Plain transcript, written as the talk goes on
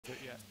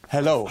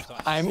Hello,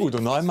 I'm Udo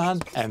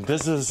Neumann and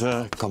this is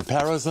a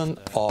comparison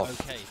of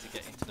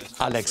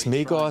Alex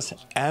Megos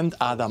and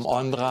Adam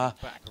Ondra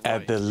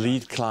at the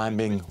Lead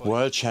Climbing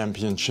World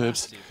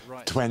Championships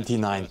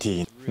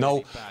 2019.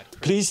 No,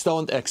 please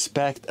don't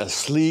expect a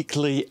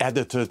sleekly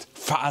edited,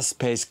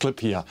 fast-paced clip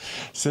here,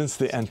 since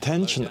the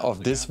intention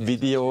of this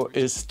video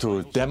is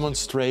to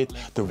demonstrate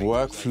the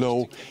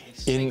workflow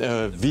in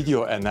a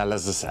video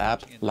analysis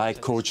app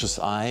like Coach's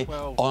Eye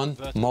on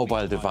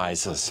mobile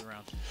devices.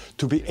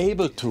 To be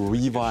able to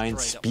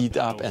rewind, speed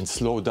up and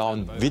slow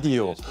down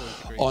video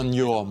on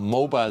your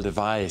mobile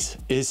device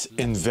is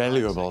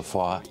invaluable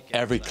for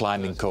every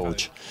climbing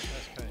coach,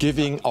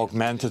 giving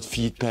augmented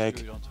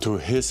feedback to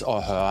his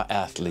or her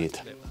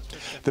athlete.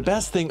 The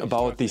best thing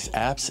about these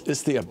apps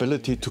is the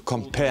ability to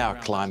compare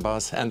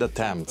climbers and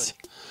attempts.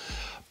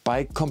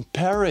 By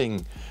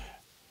comparing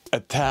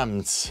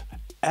attempts,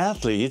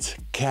 athletes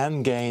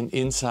can gain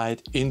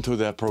insight into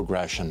their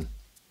progression.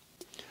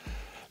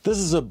 This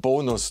is a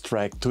bonus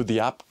track to the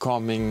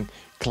upcoming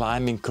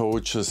Climbing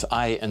Coach's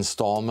Eye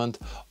installment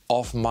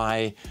of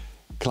my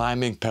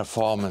climbing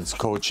performance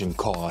coaching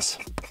course.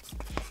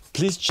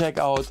 Please check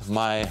out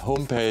my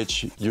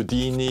homepage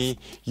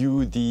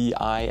udini.com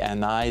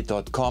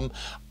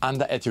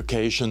under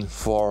education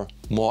for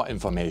more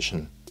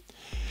information.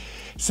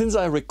 Since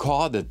I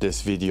recorded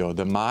this video,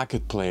 the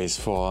marketplace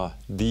for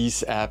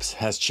these apps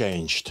has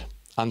changed,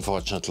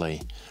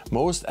 unfortunately.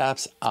 Most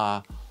apps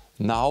are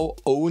now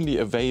only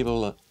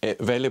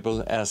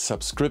available as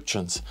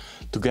subscriptions,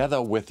 together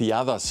with the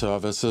other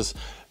services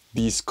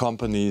these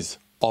companies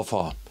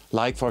offer,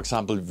 like for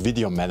example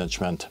video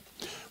management,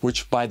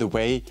 which by the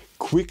way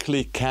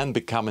quickly can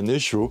become an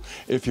issue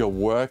if you're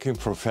working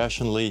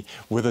professionally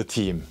with a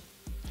team.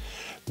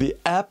 The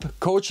app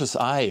Coach's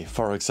Eye,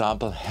 for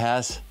example,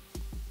 has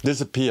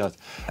disappeared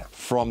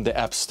from the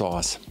app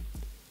stores.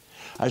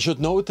 I should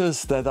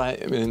notice that I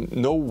am in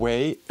no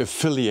way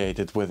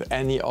affiliated with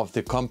any of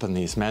the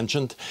companies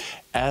mentioned,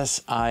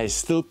 as I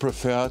still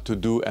prefer to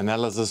do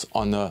analysis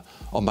on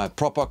my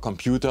proper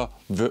computer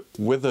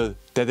with a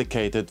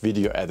dedicated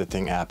video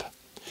editing app.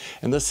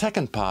 In the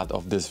second part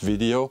of this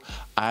video,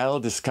 I'll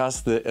discuss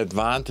the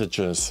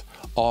advantages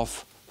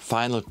of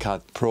Final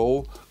Cut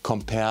Pro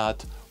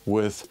compared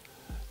with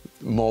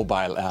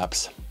mobile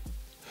apps.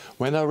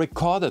 When I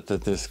recorded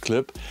this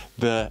clip,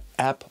 the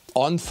app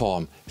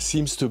OnForm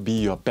seems to be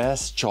your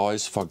best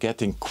choice for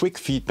getting quick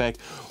feedback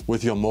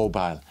with your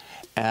mobile,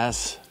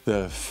 as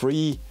the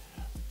free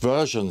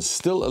version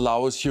still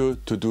allows you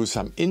to do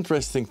some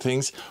interesting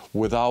things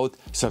without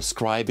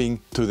subscribing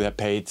to their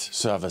paid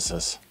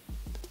services.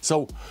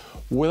 So,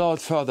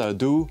 without further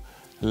ado,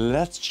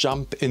 let's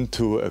jump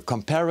into a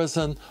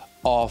comparison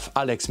of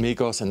Alex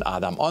Megos and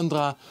Adam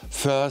Ondra,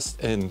 first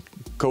in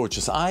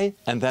Coach's Eye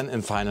and then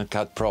in Final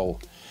Cut Pro.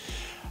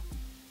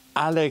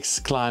 Alex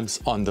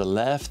climbs on the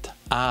left,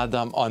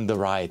 Adam on the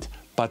right.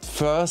 But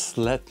first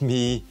let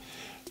me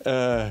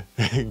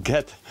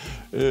get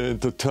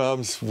to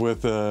terms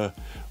with the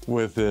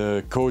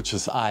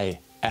Coach's Eye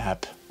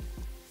app.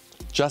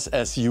 Just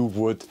as you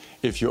would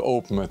if you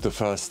open it the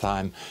first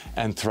time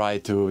and try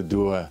to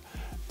do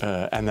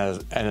an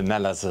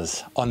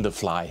analysis on the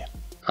fly.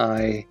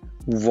 I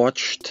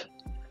watched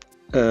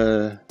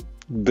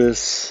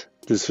this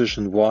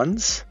decision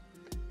once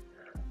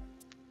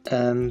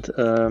and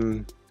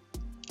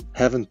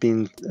haven't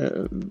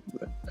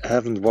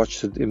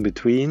watched it in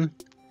between,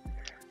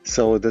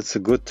 so that's a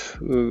good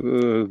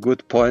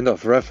point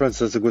of reference.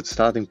 That's a good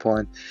starting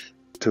point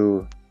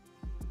to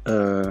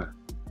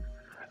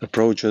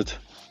approach it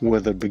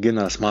with a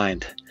beginner's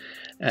mind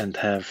and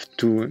have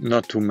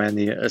not too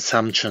many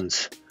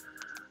assumptions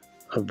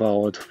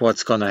about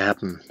what's gonna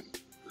happen.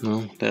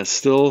 No, there's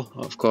still,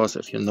 of course,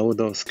 if you know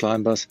those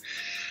climbers,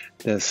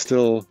 there's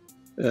still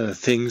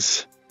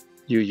things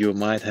you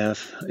might have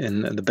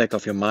in the back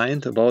of your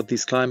mind about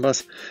these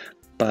climbers,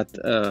 but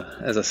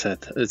as I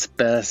said, it's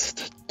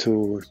best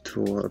to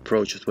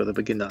approach it with a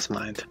beginner's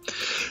mind.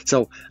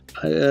 So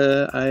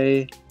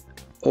I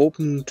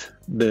opened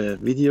the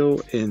video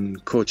in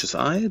Coach's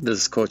Eye.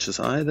 This is Coach's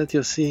Eye that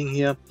you're seeing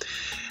here,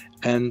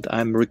 and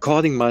I'm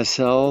recording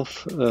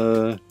myself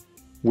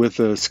with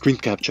a screen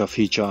capture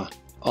feature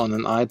on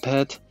an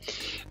iPad.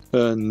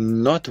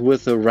 Not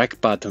with the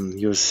rec button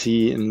you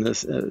see in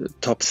this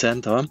top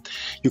center.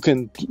 You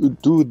can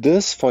do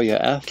this for your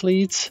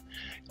athletes.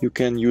 You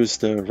can use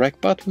the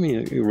rec button,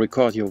 you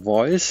record your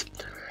voice,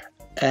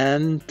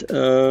 and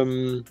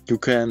you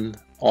can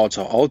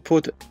also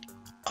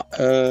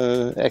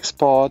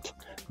export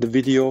the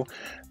video,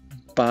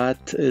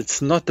 but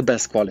it's not the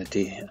best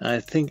quality. I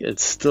think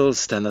it's still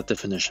standard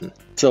definition.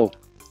 So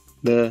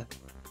the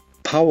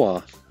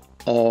power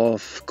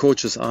of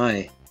Coach's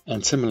Eye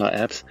and similar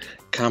apps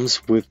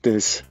comes with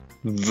this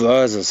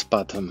versus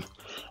button.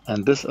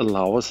 and this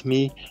allows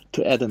me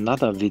to add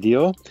another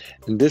video.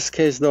 In this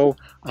case though,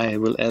 I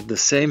will add the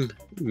same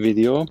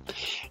video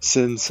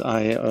since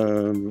I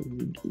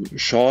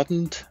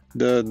shortened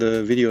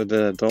the video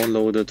that I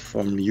downloaded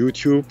from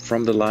YouTube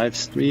from the live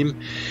stream,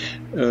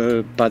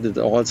 but it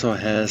also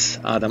has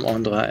Adam,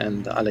 Ondra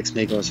and Alex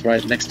Megos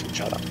right next to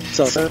each other.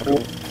 So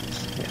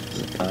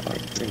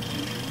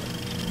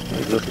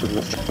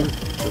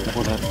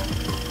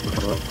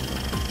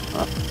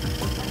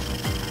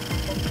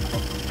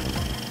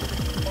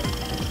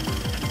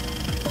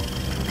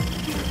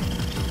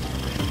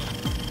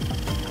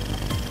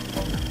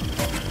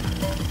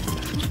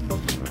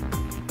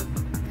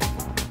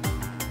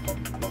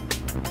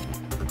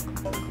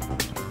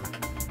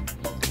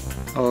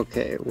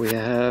okay, we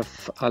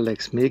have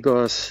Alex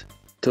Megos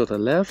to the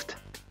left,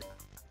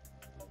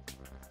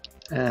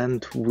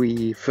 and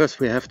first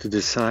we have to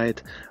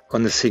decide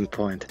on the sync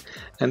point,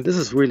 and this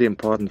is really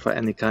important for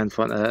any kind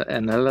of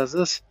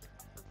analysis.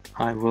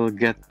 I will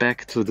get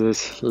back to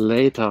this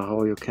later,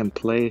 how you can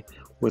play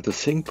with the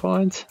sync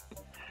points.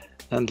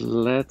 And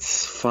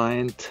let's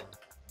find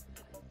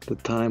the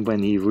time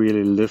when he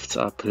really lifts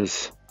up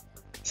his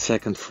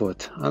second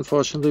foot.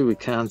 Unfortunately, we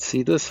can't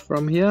see this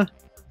from here.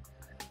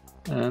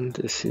 And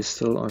is he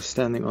still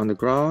standing on the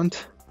ground?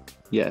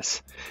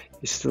 Yes,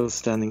 he's still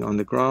standing on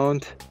the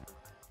ground.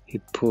 He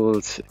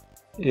pulls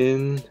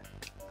in,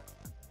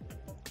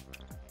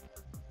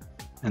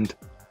 and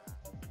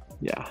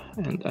yeah,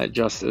 and I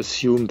just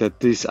assume that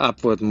this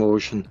upward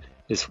motion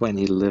is when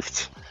he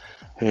lifts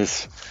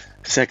his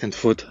second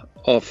foot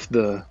off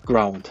the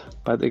ground.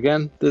 But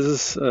again, this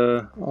is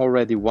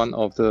already one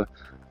of the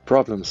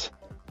problems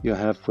you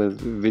have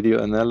with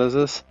video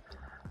analysis,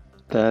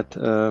 that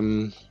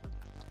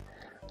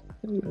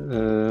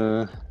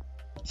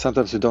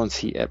sometimes you don't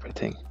see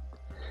everything.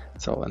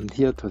 So, and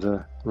here to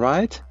the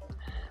right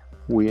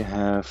we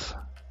have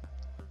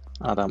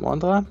Adam,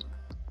 Ondra,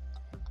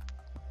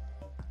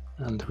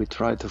 and we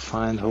try to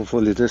find,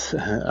 hopefully this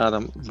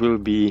Adam will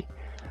be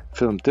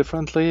filmed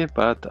differently,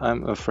 but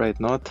I'm afraid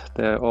not.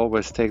 They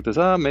always take this,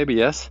 maybe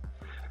yes.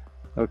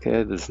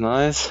 Okay, that's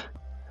nice.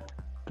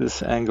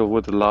 This angle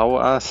would allow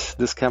us,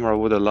 this camera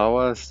would allow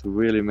us to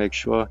really make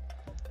sure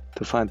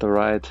to find the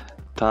right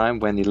time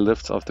when he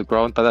lifts off the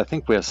ground, but I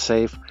think we are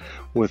safe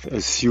with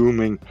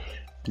assuming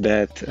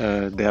that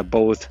they're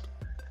both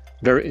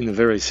in a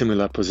very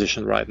similar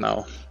position right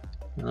now.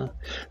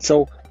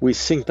 So we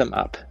sync them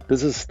up.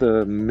 This is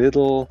the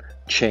middle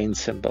chain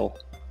symbol.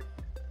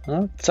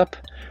 It's up,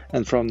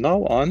 and from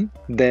now on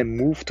they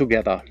move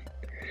together.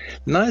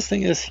 Nice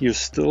thing is you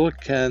still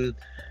can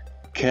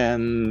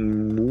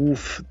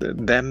move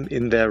them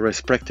in their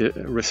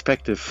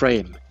respective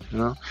frame.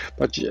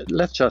 But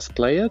let's just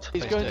play it.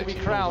 He's going to be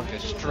crowned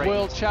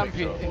world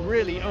champion in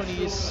really only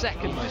his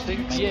second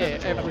distinct year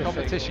ever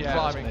competition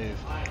climbing.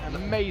 An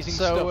amazing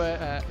stuff.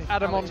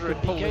 Adam Ondra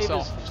pulled this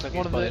off.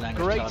 One of the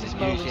greatest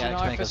moments in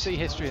IFSC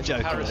history in the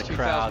Paris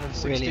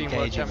 2016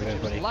 World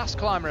Championships. Last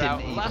climber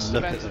out, last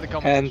event of the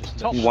competition.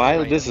 And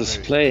while this is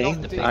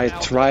playing, I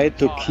try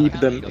to keep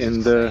them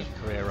in the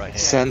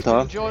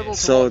center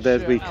so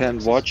that we can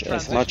watch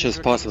as much as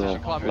possible.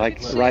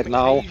 Like right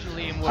now,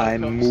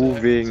 I'm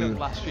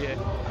moving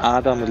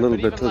Adam a little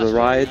bit to the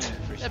right,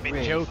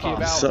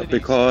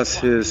 because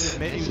his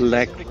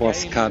leg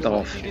was cut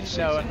off.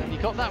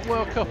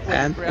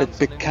 And it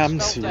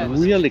becomes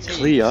really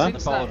clear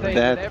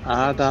that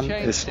Adam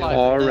is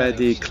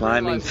already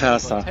climbing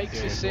faster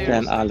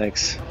than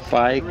Alex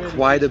by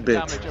quite a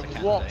bit.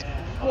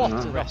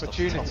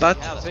 But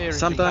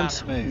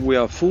sometimes we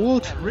are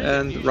fooled,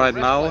 and right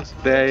now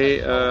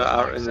they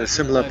are in a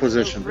similar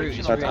position.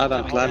 But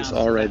Adam climbs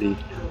already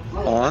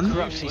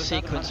on.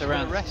 Sequence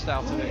around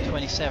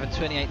 27,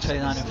 28,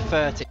 29 and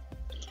 30.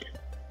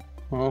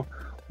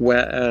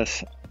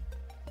 Whereas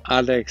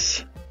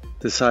Alex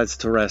decides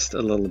to rest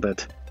a little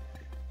bit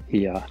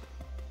here.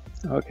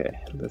 Okay,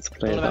 let's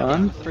play it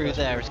on. Through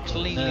there as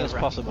cleanly as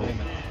possible.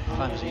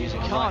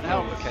 Can't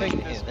help but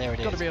think there's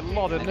got to be a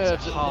lot of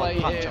nerves at play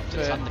here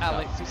for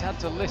Alex. He's had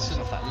to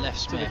listen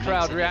to the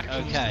crowd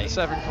reactions to the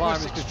 7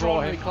 climbers, because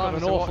draw him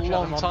an awful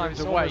long time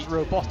to wait.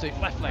 Robotic,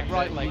 left leg,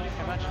 right leg,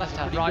 left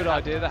hand, right. Good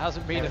idea. There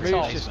hasn't been a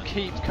move. Just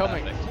keeps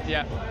coming.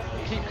 Yeah.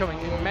 Keep coming,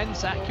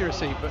 immense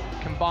accuracy, but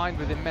combined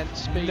with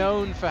immense speed.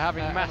 Known for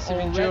having massive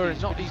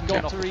endurance, but he's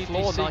got to read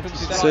these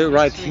sequences. So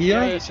right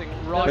here,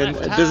 and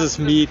this is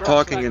me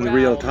talking in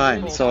real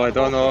time, so I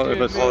don't know if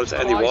it holds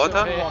any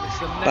water,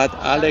 but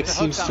Alex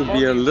seems to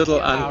be a little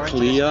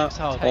unclear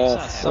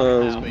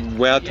of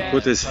where to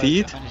put his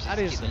feet,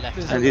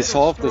 and he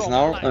solved this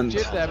now, and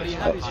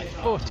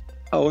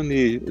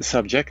only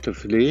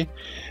subjectively,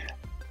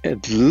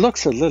 it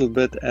looks a little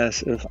bit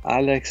as if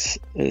Alex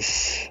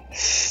is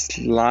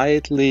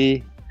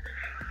slightly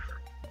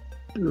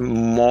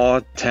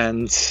more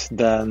tense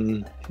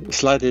than,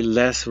 slightly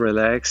less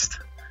relaxed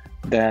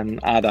than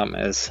Adam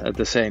is at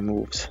the same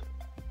moves.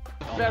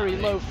 Very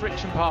low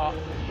friction part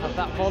of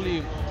that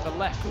volume, the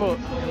left foot.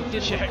 He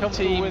didn't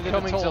come with it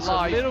coming to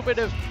life. A little bit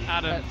of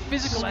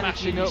physical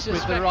smashing up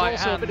with the right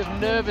hand, a bit of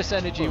nervous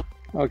energy.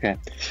 Okay,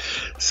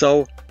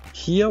 so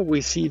here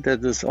we see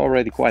that there's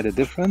already quite a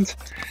difference.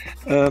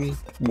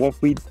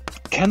 What we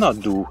cannot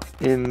do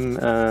in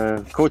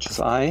Coach's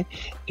Eye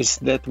is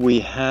that we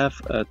have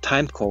a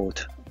time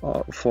code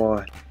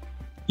for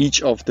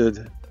each of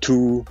the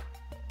two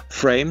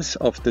frames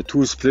of the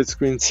two split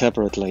screens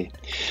separately.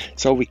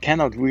 So we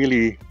cannot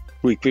really,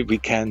 we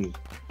can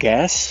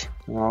guess,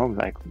 you know,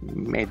 like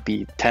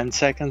maybe 10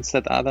 seconds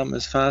that Adam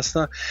is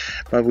faster,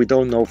 but we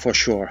don't know for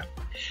sure.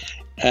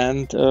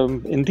 And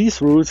in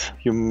these rules,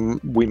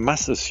 we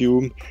must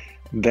assume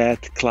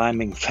that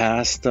climbing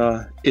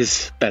faster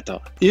is better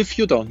if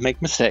you don't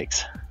make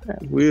mistakes.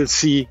 And we'll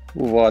see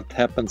what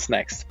happens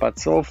next. But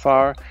so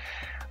far,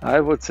 I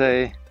would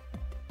say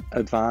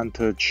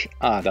advantage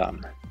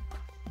Adam.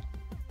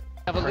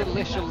 Have a little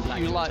issue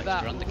like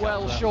that,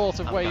 well short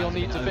of where you'll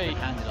need to be.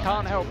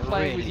 Can't help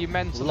playing with you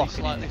mentally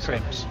slightly.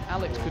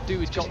 Alex could do,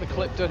 he's got the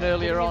clip done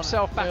earlier on.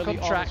 Himself back on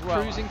track,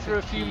 cruising through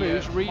a few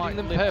moves, reading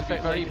them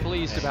perfectly. Very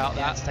pleased about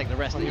that. To take the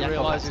rest he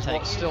realises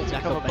what's still to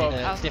come above.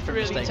 Hasn't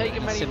really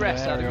taken many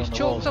rests out of him. He's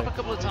chalked up a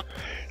couple of times.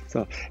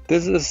 So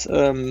this is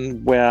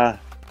where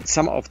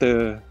some of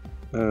the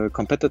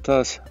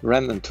competitors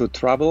ran into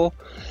trouble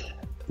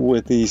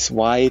with these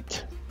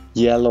white,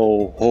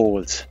 yellow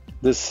holes.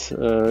 This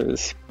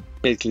is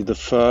basically the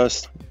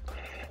first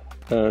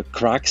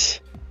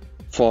crux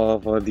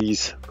for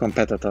these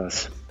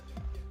competitors.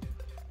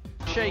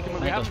 Shaken,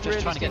 but we haven't really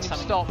trying to get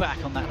something stopped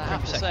back on that. I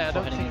have to say, I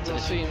don't think we'll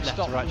see him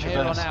stop from here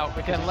on out.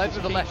 Again, led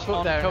with the left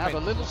foot there, have a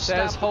little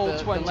stairs hold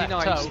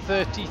 29,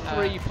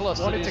 33 plus.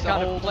 Wanted to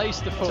kind of place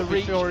the foot to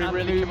reach before he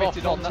really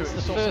committed on. That's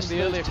the first of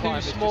the earlier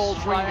two small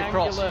swing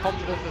across,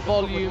 confident the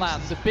volume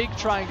lands. The big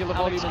triangular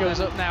volume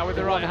goes up now with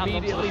the right hand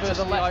immediately to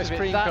the left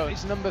of it. That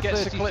is number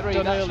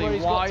 33. That's where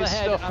he's got to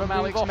head from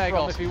Alex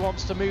Megos if he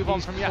wants to move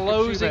on from Jakub.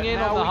 Closing in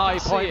on the high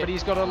point, but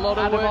he's got a lot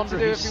of work to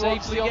do if he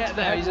wants to get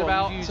there. He's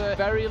about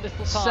very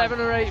little time.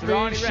 7 or 8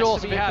 moves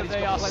short of it.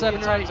 They are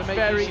 7 or 8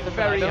 very,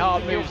 very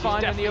hard moves. You'll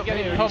find when you're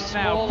getting pumped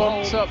now,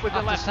 bumped up with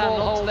the left hand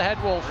onto the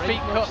head wall, feet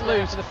cut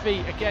loose. The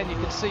feet, again, you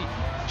can see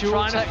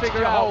trying to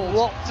figure out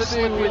what to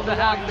do with the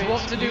hands,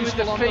 what to do with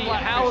the feet,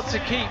 how to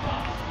keep.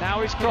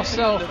 Now he's crossed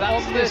off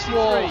on this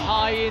wall,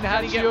 high in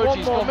hand judge.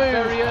 He's gone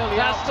very early.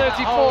 That's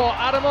 34.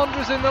 Adam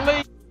Ondra's in the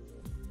lead.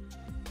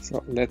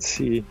 So let's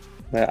see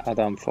where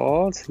Adam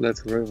falls.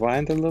 Let's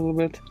rewind a little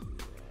bit.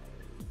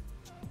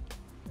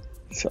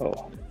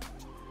 So,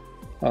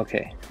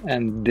 okay,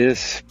 and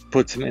this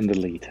puts him in the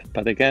lead.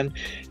 But again,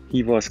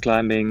 he was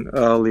climbing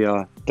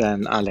earlier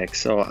than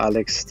Alex, so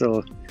Alex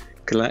still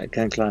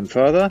can climb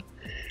further.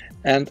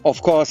 And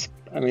of course,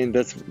 I mean,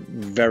 that's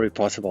very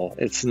possible.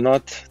 It's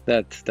not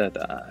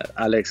that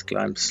Alex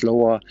climbs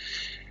slower,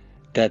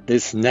 that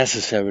this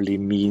necessarily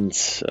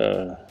means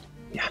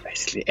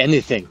basically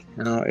anything.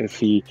 You know, if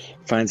he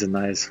finds a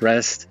nice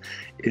rest,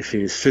 if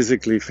he's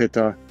physically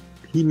fitter,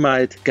 he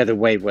might get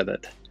away with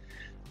it.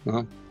 You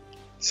know?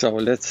 So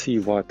let's see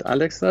what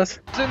Alex does.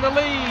 In the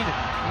lead.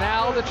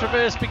 Now the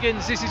traverse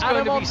begins. This is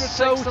going to be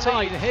so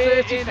tight.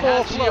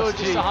 34 plus.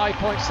 It's a high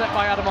point set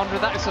by Adam Ondra.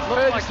 That is the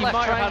furthest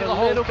left triangle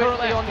hold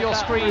currently on your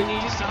screen. He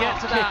needs to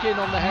get to that.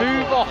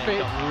 Move off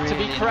it to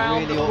be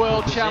crowned the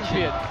world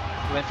champion.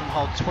 Went from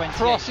hold 20.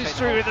 Crosses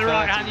through with the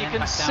right hand. You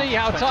can see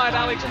how tired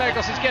Alex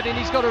Megos is getting.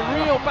 He's got a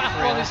real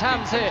battle on his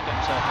hands here.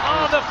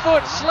 Oh, the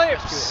foot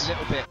slips.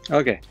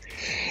 Okay,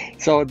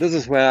 so this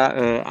is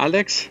where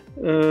Alex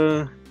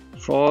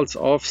falls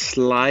off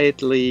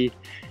slightly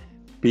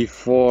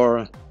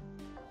before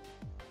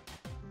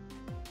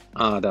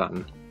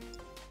Adam.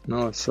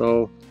 No,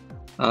 so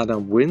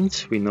Adam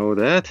wins, we know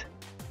that.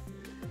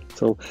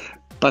 So,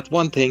 but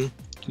one thing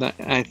that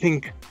I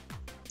think,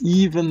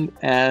 even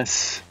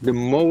as the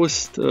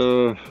most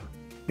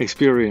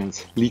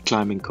experienced lead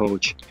climbing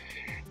coach,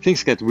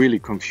 things get really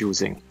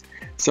confusing.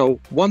 So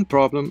one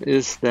problem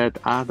is that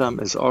Adam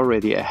is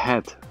already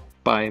ahead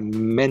by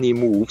many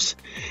moves,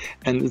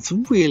 and it's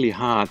really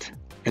hard,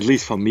 at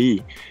least for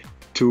me,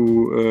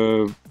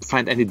 to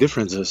find any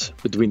differences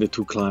between the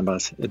two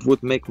climbers. It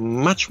would make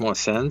much more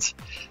sense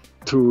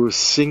to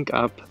sync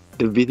up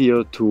the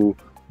video to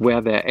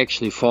where they're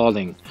actually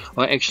falling,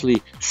 or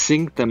actually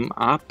sync them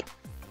up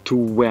to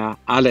where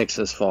Alex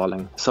is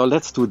falling. So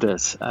let's do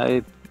this.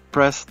 I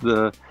press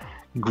the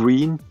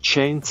green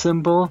chain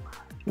symbol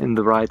in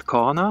the right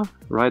corner,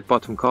 right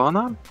bottom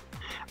corner,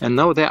 and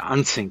now they're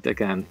unsynced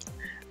again.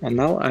 And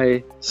now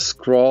I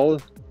scroll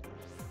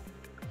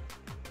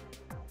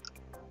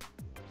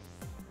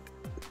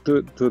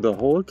to the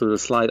hold, to the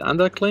slide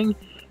undercling,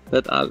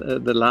 that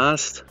the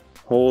last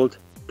hold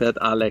that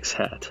Alex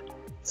had.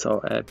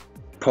 So I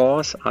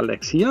pause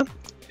Alex here,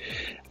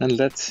 and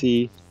let's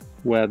see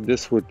where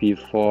this would be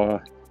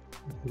for.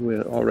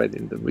 We're already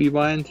in the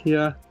rewind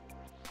here.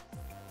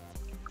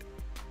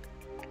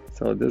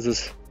 So this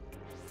is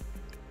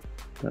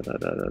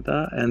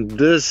and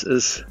this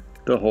is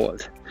the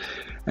hold.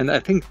 And I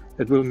think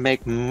it will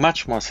make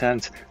much more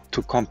sense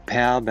to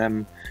compare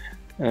them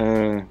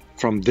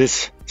from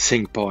this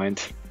sync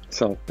point.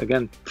 So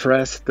again,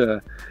 press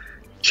the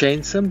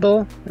chain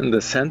symbol in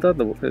the center,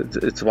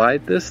 it's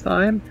white this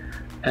time,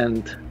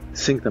 and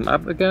sync them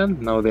up again.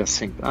 Now they're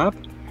synced up.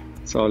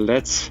 So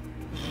let's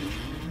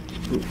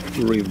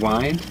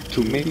rewind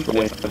to make so,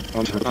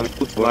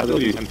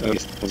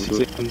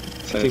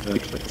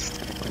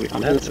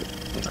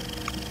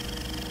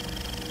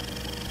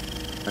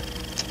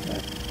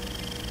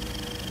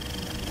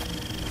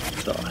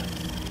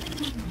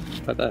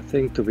 but I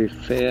think to be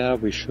fair,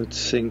 we should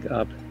sync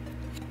up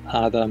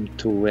Adam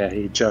to where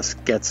he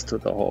just gets to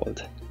the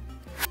hold,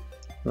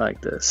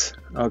 like this.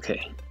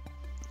 Okay.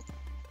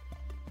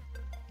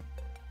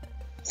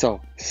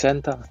 So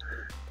center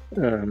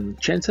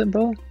chain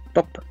symbol,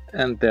 pop,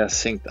 and they're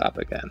synced up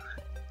again.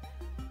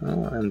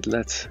 And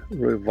let's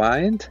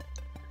rewind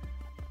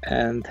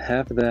and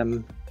have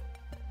them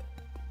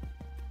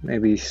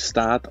maybe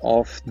start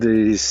off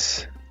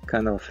this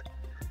kind of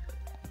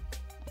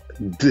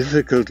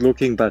difficult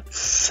looking but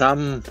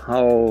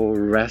somehow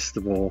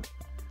restable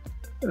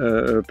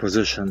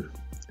position.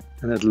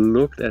 And it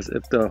looked as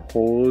if the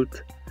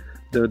hold,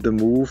 the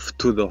move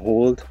to the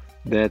hold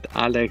that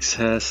Alex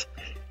has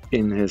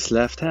in his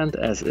left hand,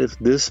 as if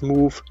this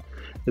move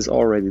is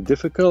already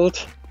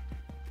difficult.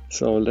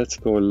 So let's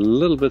go a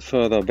little bit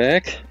further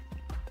back.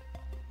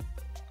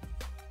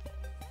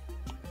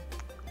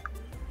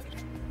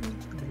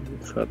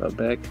 Further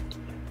back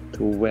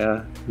to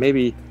where,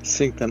 maybe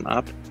sync them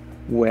up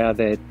where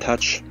they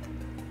touch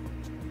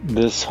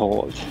this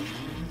hold.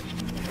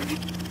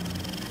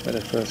 But I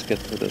first get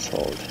to this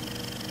hold.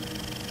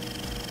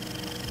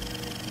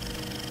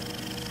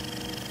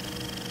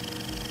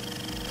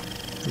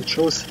 It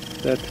shows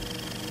that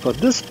for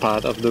this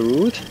part of the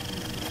route,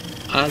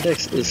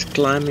 Alex is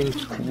climbing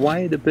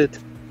quite a bit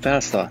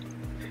faster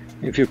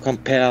if you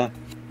compare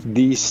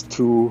these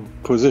two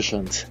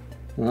positions.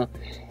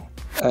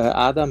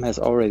 Adam has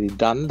already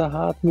done the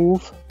hard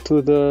move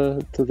to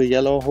the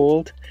yellow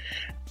hold,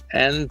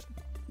 and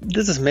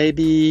this is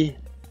maybe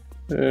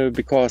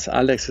because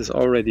Alex is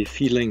already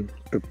feeling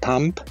a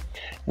pump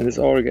and is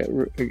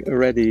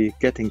already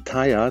getting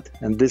tired,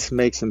 and this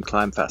makes him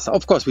climb faster.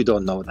 Of course, we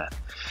don't know that.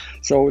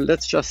 So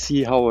let's just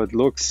see how it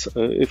looks,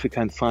 if we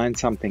can find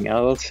something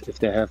else, if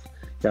they have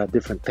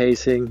different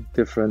pacing,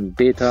 different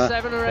beta.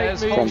 7 or 8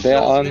 moves from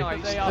there on.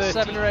 They are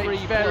 7 or 8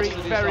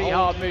 very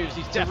hard moves.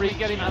 He's definitely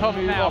getting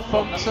pumped now.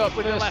 Pumped up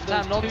with the left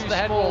hand onto the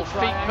head wall,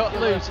 feet cut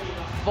loose.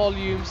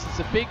 Volumes, it's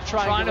a big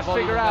trying to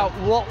figure out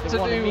what to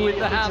do with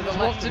the hands,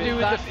 what to do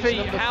with the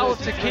feet, how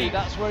to keep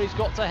that's where he's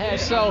got to head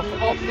himself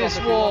off this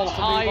wall,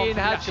 high in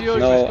Hachioji.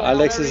 No,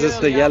 Alex, is this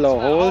the yellow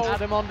hold?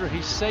 Adam Ondra,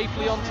 he's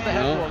safely onto the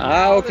head wall.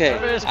 Ah, okay.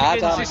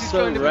 Adam this is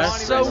going to be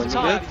so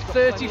tight.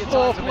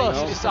 34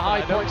 plus is the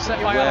high point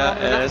set by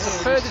Adam. That's the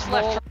furthest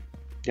left.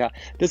 Yeah,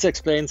 this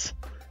explains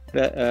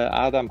the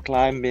Adam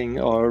climbing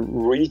or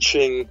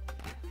reaching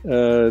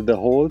the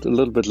hold a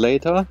little bit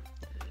later.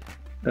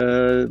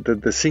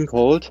 The sync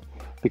hold,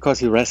 because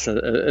he rests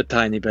a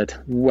tiny bit,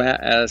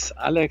 whereas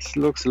Alex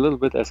looks a little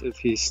bit as if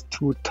he's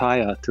too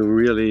tired to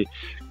really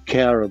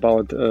care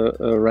about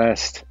a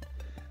rest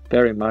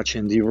very much,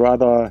 and he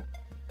rather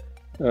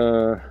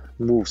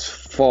moves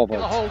forward,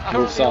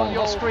 moves on.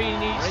 Your screen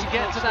needs to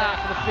get to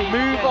that.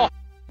 Move off.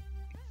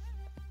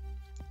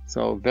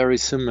 So very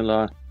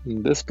similar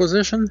in this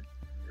position.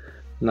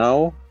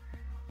 Now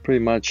pretty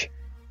much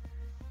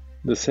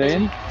the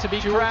same. To be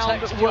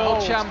crowned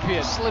world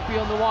champion. Slippy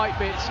on the white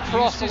bits.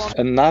 Crosses.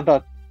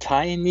 Another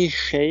tiny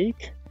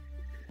shake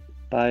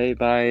by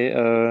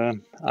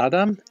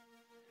Adam.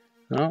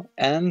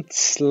 And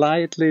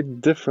slightly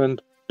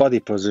different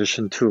body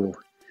position too.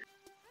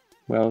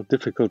 Well,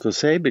 difficult to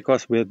say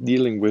because we're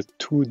dealing with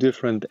two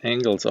different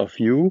angles of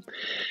view.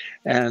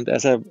 And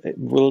as I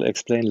will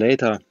explain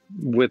later,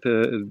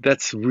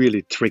 that's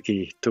really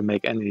tricky to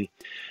make any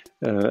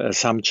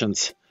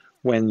assumptions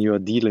when you're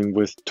dealing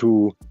with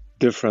two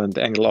different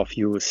angle of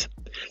views.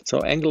 So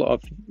angle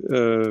of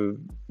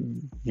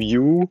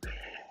view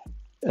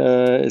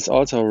is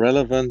also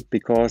relevant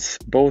because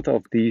both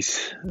of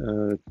these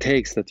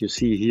takes that you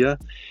see here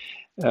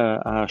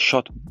are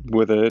shot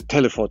with a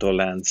telephoto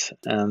lens,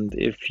 and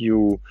if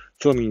you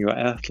filming your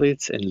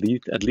athletes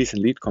at least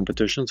in lead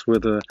competitions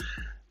with a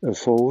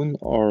phone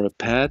or a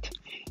pad,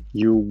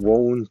 you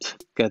won't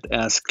get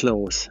as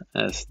close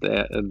as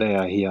they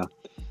are here.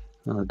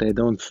 They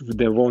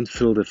won't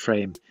fill the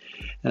frame.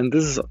 And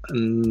this is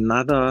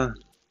another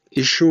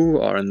issue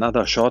or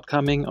another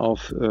shortcoming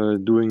of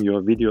doing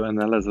your video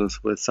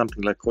analysis with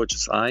something like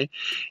Coach's Eye,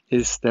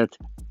 is that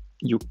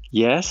you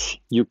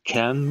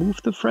can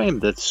move the frame.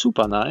 That's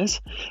super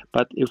nice,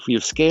 but if you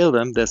scale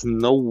them, there's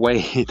no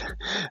way,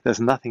 there's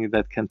nothing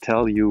that can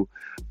tell you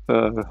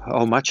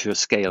how much you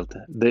scaled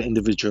the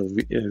individual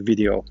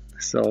video.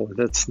 So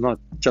that's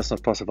just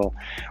not possible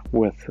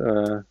with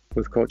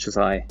Coach's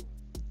Eye.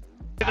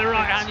 The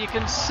right hand, you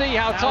can see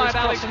how tired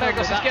Alex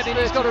Megos is getting.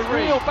 He's got a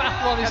real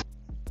battle on his.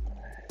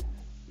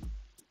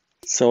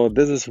 So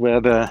this is where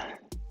the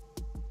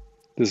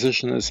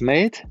decision is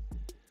made.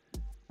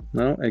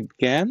 Now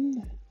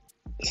again,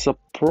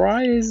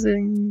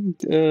 surprising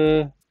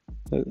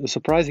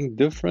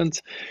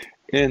difference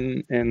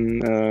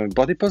in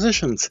body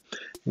positions.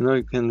 You know,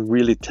 you can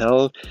really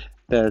tell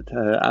that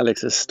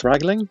Alex is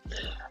struggling.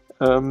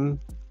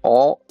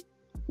 Or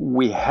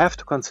we have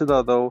to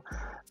consider though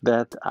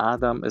that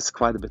Adam is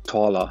quite a bit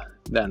taller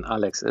than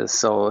Alex is,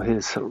 so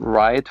his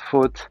right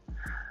foot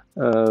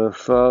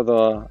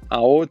further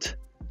out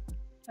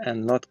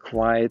and not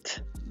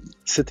quite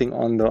sitting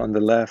on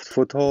the left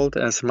foothold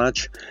as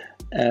much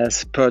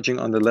as perching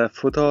on the left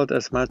foothold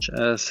as much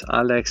as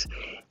Alex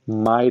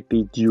might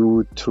be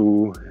due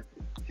to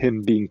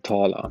him being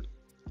taller.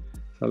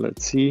 So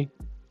let's see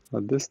how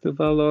this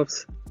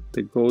develops.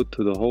 They go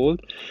to the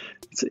hold.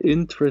 It's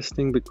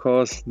interesting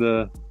because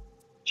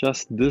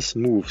just this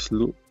move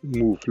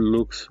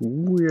looks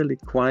really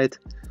quite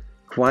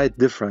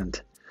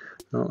different.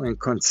 And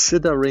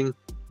considering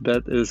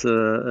that is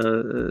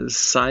a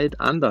side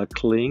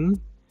undercling,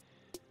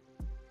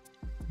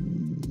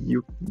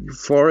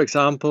 for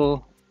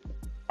example,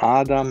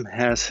 Adam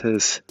has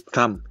his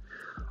thumb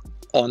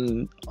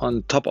on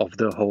top of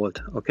the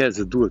hold. Okay, it's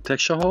a dual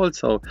texture hold,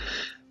 so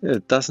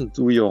it doesn't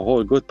do your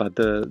hold good, but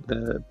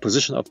the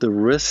position of the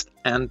wrist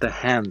and the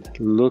hand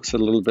looks a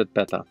little bit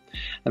better.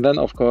 And then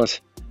of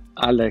course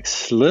Alex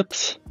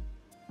slips,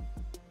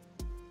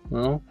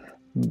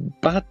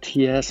 but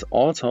he has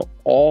also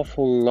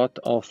awful lot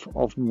of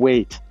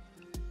weight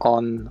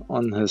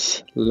on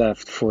his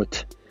left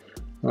foot,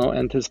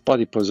 and his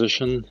body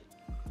position.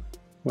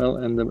 Well,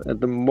 and at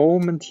the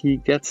moment he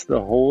gets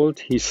the hold,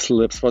 he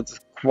slips. What's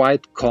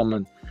quite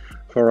common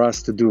for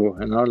us to do,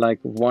 like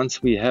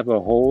once we have a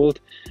hold,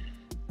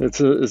 it's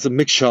a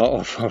mixture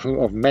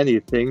of many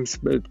things,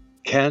 but it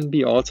can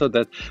be also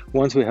that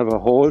once we have a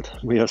hold,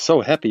 we are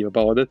so happy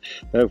about it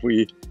that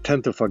we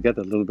tend to forget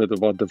a little bit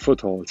about the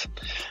footholds.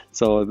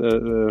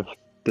 So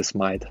this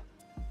might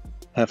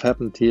have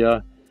happened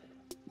here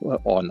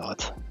or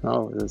not.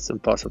 No, it's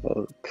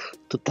impossible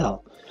to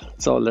tell.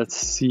 So let's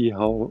see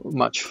how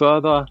much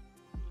further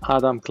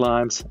Adam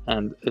climbs,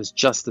 and it's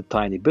just a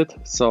tiny bit.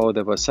 So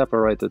they were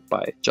separated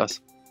by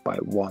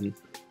one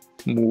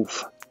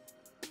move.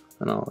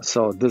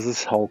 So this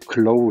is how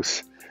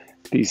close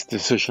these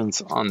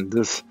decisions on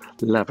this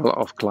level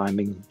of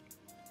climbing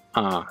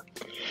are.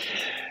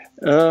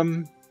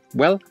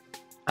 Well,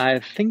 I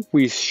think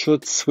we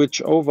should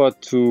switch over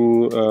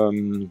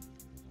to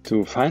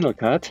Final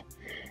Cut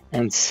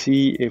and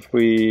see if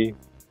we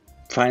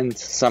find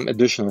some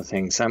additional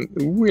things. I'm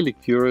really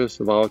curious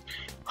about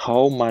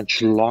how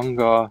much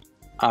longer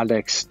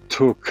Alex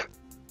took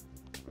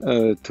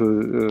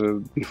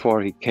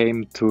before he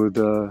came to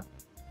the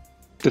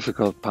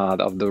difficult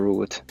part of the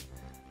route,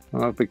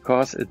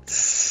 because it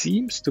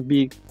seems to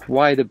be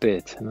quite a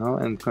bit,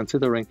 and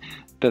considering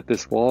that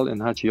this wall in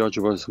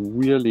Hachioji was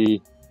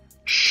really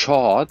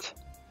short,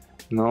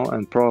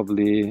 and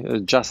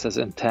probably just as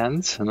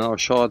intense,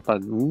 short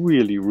but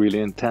really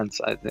intense.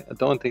 I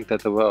don't think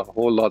that there were a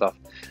whole lot of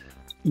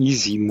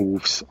easy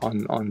moves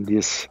on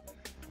this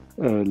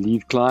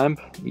lead climb.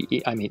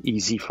 I mean,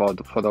 easy for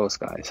those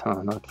guys,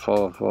 not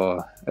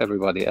for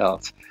everybody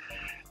else.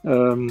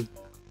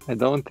 I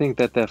don't think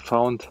that they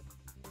found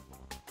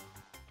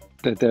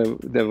that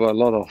there were a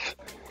lot of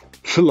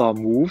filler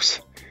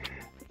moves.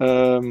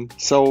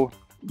 So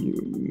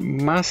you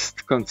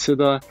must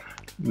consider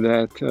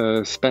that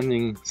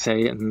spending,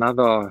 say,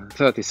 another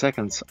 30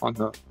 seconds on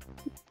a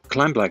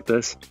climb like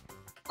this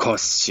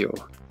costs you.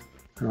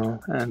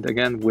 And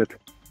again, with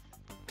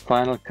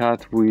Final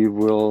Cut, we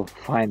will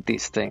find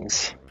these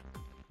things.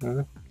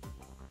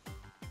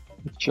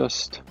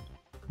 Just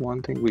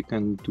one thing we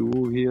can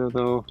do here,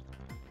 though,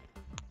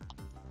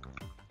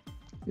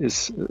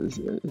 is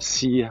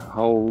see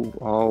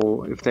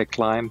how if they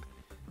climb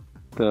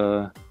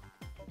the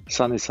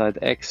Sunnyside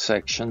X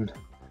section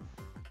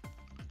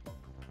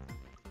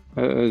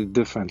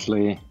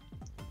differently.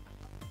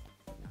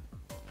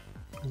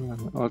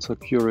 I'm also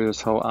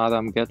curious how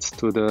Adam gets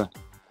to the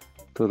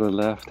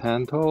left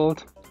hand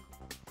hold.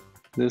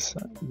 This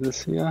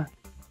here.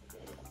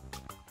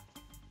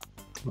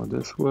 How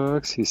this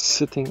works. He's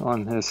sitting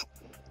on his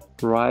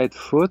right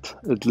foot.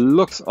 It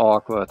looks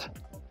awkward.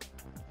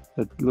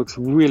 It looks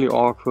really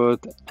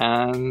awkward,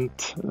 and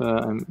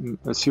I'm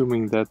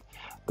assuming that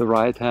the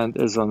right hand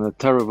is on a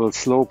terrible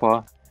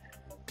sloper.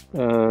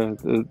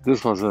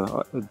 This was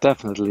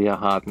definitely a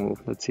hard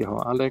move. Let's see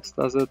how Alex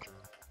does it.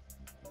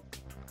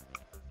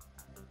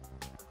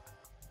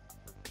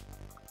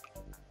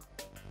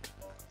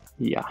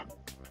 Yeah,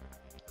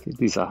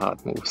 these are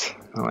hard moves.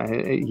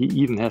 He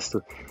even has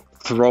to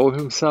throw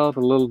himself a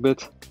little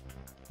bit,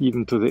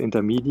 even to the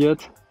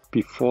intermediate,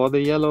 before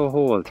the yellow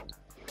hold.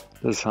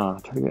 That's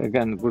hard.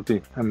 Again, it would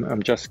be.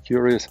 I'm just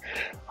curious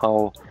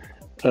how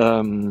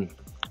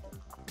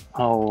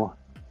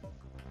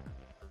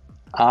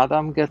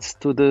Adam gets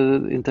to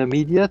the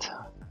intermediate,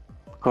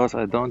 because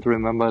I don't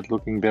remember it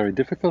looking very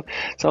difficult.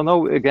 So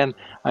now again,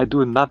 I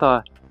do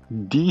another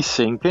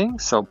desyncing.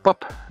 So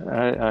pop,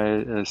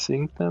 I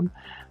sync them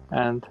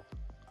and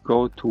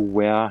go to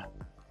where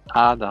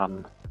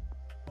Adam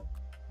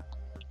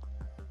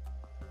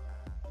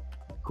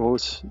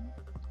goes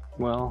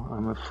well,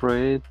 I'm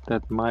afraid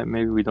that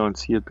maybe we don't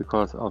see it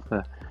because of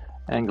the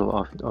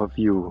angle of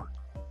view.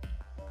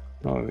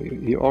 No,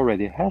 he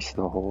already has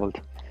the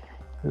hold.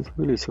 It's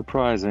really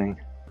surprising.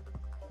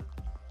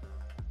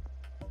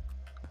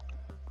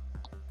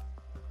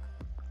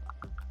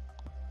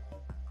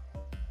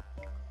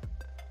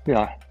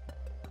 Yeah.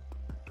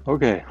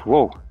 Okay.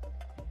 Whoa.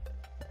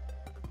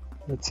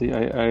 Let's see.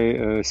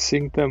 I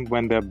sync them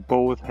when they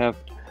both have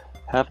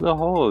the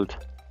hold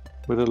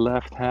with the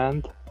left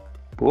hand.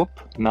 Whoop.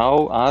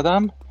 Now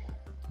Adam.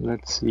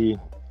 Let's see.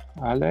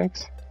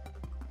 Alex.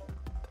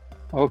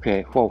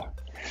 Okay. Whoa.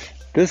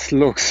 This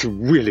looks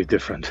really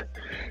different.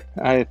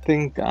 I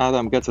think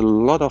Adam gets a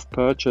lot of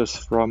purchase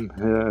from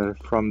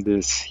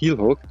this heel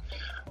hook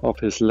of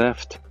his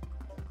left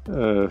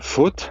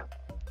foot.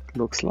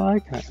 Looks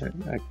like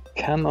I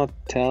cannot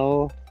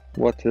tell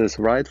what his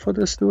right foot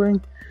is doing,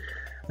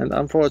 and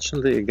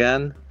unfortunately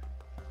again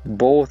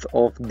both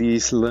of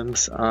these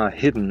limbs are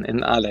hidden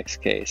in Alex's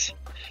case.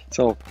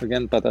 So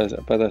again, but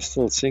I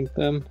still sync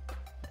them.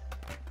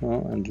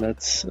 And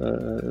let's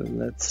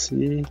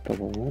see.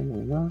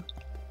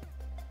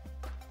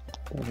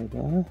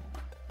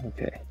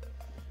 Okay,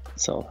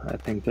 so I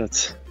think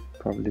that's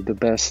probably the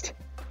best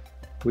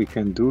we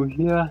can do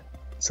here.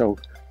 So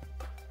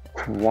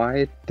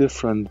quite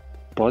different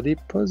body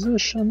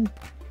position.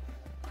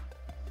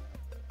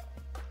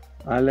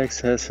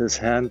 Alex has his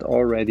hand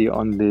already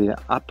on the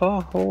upper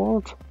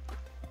hold,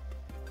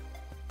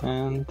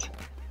 and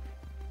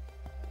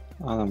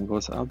Adam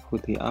goes up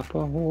with the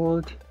upper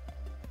hold,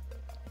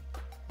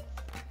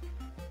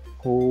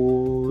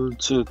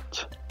 holds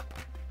it.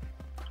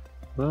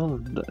 Well,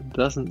 that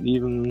doesn't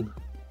even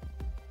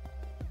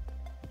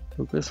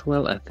look as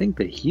well. I think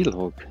the heel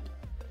hook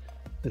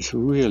is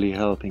really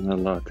helping a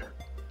lot.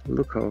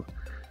 Look how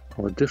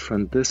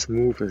different this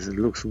move is. It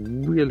looks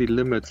really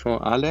limited for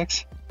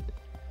Alex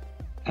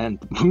and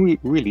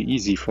really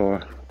easy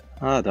for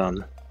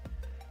Adam.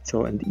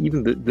 So, and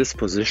even this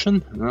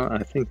position,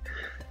 I think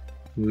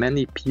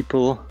many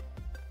people...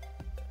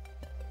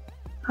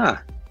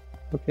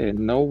 okay,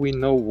 now we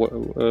know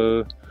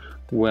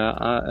where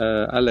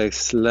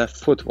Alex's left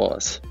foot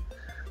was.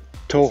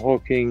 Toe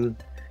hooking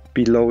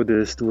below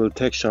this dual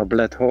texture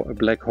black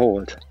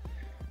hold.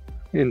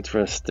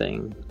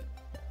 Interesting.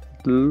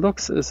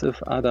 Looks as if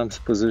Adam's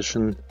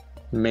position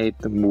made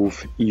the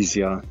move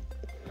easier.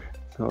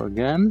 So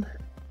again,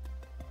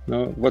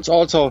 what's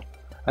also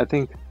I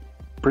think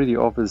pretty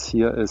obvious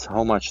here is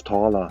how much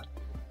taller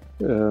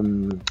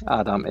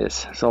Adam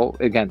is. So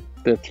again,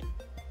 that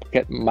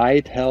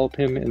might help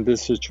him in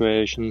this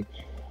situation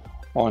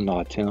or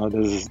not.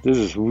 This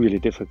is really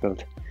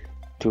difficult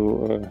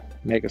to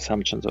make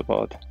assumptions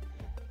about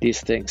these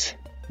things,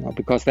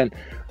 because then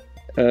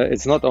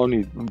it's not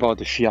only about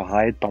the sheer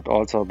height, but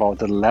also about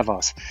the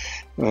levers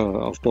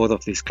of both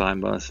of these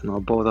climbers.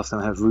 Both of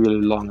them have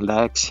really long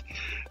legs,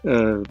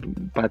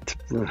 but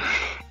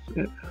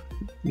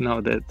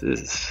that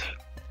is,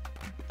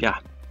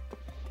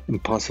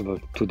 impossible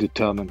to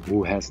determine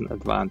who has an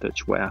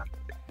advantage where.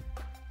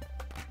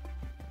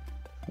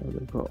 So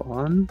they go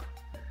on.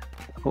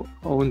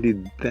 Only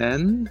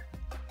then.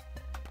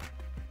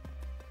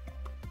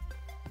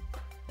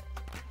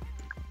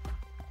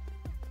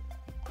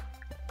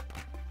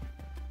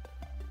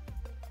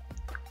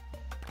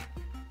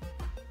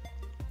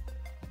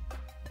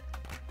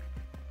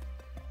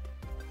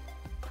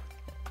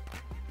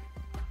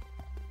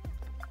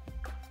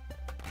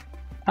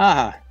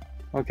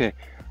 Okay.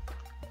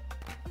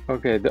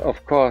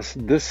 Of course,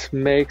 this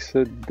makes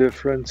a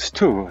difference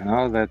too.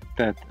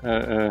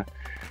 That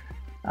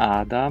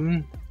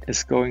Adam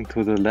is going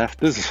to the left.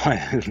 This is why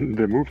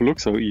the move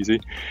looks so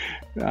easy.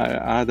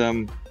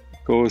 Adam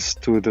goes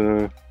to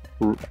the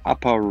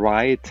upper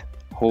right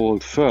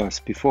hold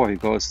first before he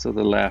goes to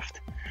the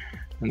left,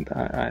 and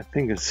I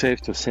think it's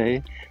safe to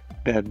say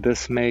that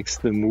this makes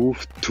the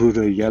move to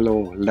the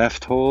yellow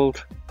left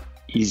hold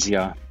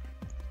easier.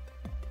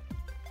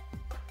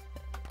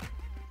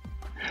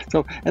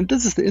 So, and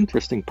this is the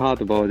interesting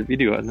part about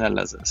video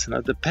analysis.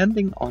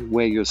 Depending on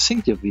where you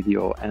sync your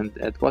video and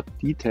at what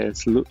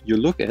details you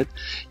look at,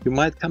 you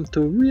might come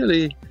to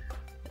really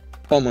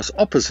almost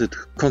opposite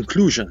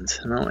conclusions.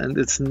 And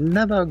it's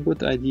never a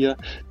good idea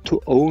to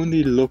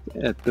only look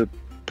at the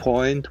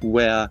point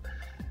where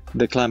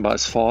the climber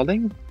is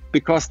falling,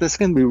 because this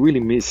can be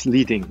really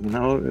misleading.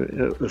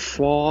 A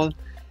fall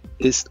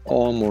is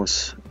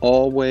almost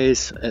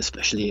always,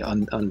 especially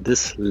on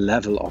this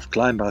level of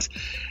climbers,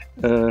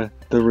 the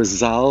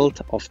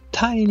result of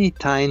tiny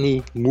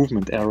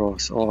movement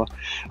errors or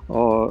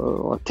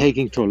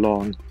taking too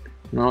long.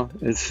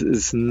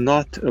 It's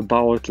not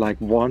about like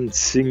one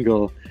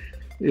single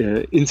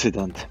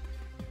incident.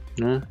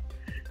 Here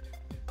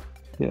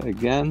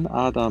again,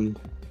 Adam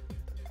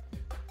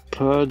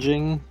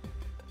purging,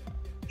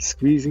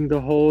 squeezing the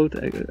hold.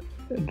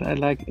 I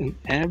like in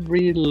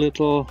every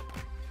little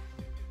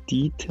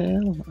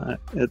detail.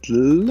 It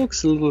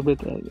looks a little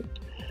bit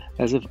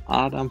as if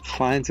Adam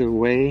finds a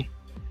way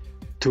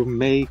to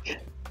make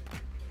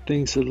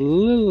things a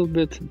little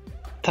bit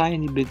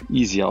tiny bit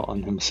easier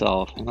on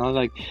himself. You know,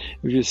 like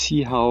if you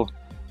see how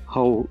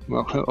well,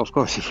 of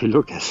course, if you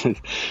look at his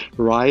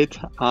right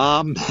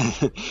arm,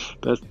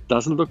 that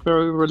doesn't look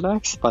very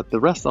relaxed, but the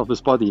rest of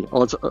his body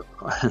also,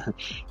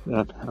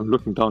 I'm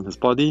looking down his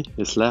body,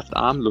 his left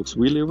arm looks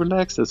really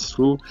relaxed. It's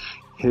through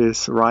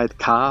his right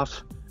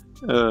calf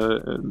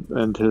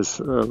and his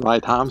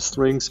right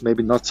hamstrings,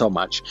 maybe not so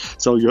much.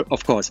 So you,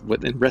 of course,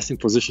 in resting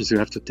positions, you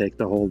have to take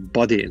the whole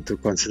body into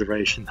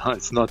consideration.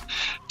 It's not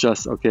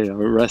just, okay, I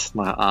rest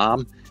my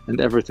arm and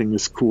everything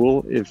is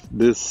cool. If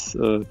this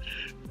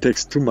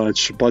takes too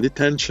much body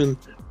tension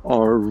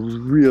or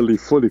really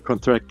fully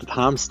contracted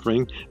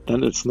hamstring,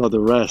 then it's not a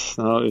rest.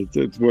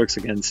 It works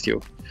against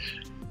you.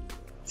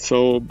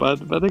 So,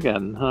 but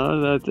again,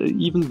 that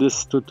even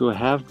this to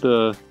have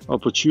the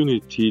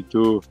opportunity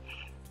to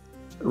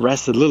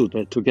rest a little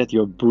bit, to get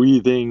your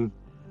breathing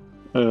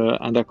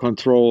under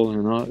control,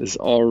 you know, is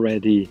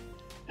already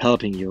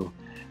helping you.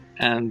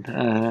 And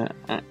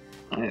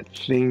I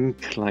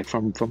think, like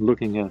from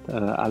looking at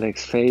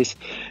Alex's face,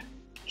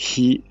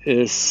 he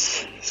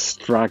is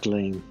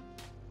struggling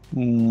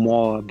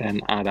more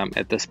than Adam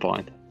at this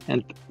point.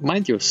 And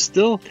mind you,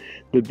 still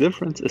the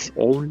difference is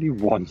only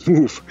one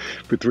move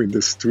between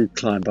these two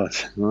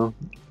climbers. You know?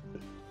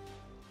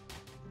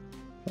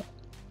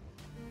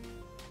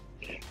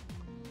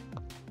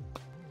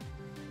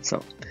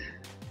 So,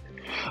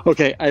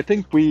 okay, I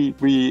think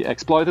we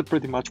exploited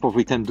pretty much what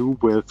we can do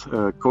with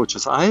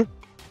Coach's Eye.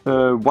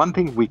 One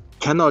thing we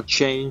cannot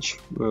change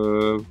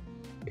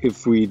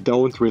if we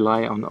don't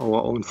rely on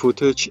our own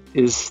footage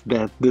is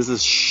that this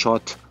is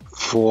shot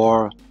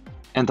for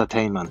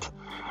entertainment.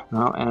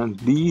 And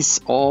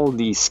all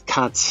these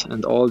cuts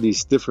and all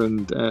these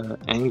different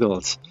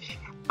angles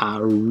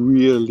are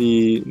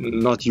really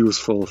not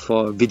useful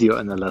for video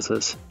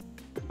analysis.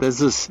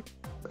 This is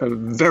a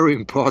very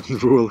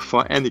important rule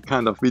for any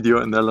kind of video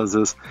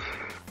analysis.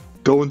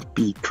 Don't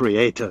be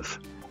creative.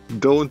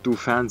 Don't do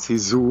fancy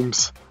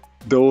zooms.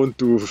 Don't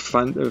do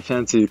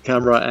fancy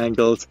camera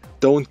angles.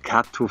 Don't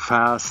cut too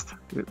fast.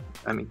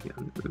 I mean,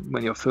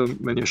 when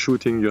you're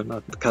shooting, you're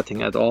not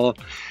cutting at all.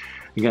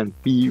 Again,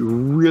 be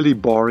really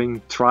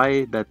boring.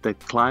 Try that the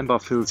climber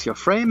fills your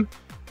frame,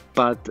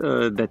 but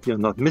that you're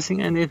not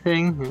missing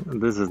anything.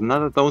 This is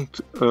another. Don't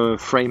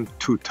frame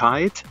too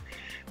tight.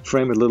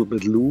 Frame a little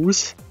bit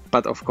loose.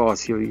 But of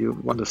course, you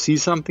want to see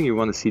something. You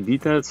want to see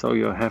details, so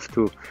you have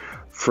to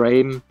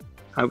frame,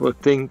 I would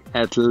think,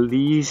 at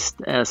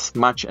least as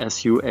much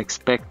as you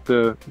expect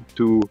to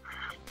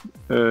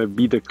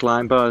be the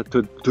climber,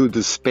 to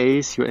the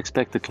space you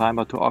expect the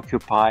climber to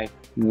occupy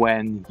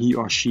when he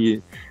or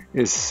she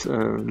is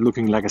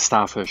looking like a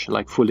starfish,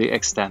 like fully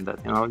extended.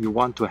 You know, you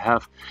want to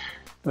have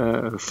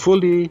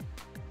fully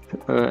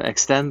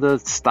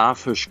extended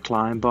starfish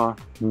climber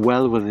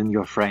well within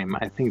your frame.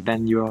 I think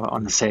then you're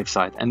on the safe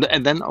side. And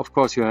then, of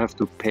course, you have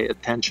to pay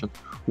attention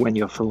when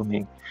you're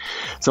filming.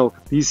 So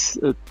these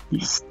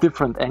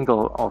different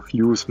angle of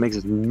use makes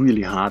it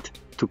really hard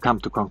to come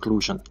to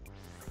conclusion.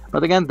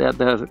 But again,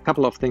 there's a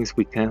couple of things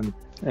we can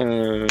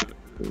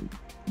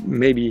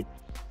maybe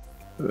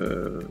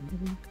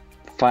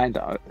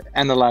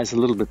analyze a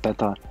little bit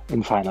better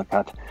in Final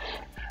Cut.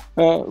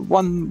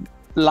 One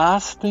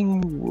last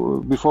thing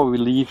before we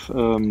leave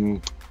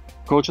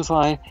Coach's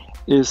Eye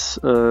is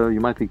you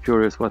might be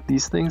curious what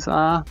these things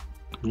are.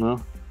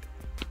 No?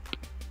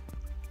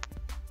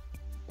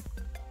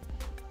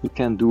 You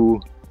can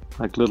do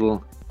like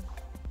little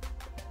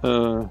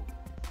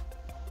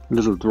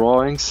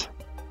drawings,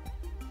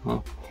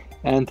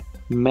 and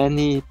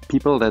many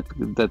people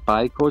that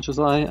buy Coach's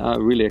Eye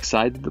are really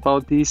excited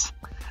about these.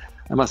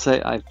 I must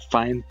say I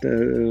find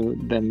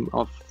them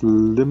of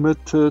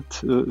limited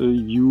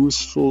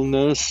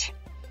usefulness.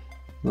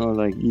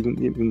 Like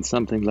even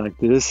something like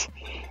this,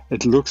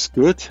 it looks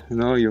good. You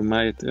know, you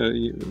might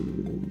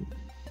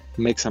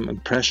make some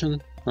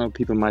impression.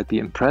 People might be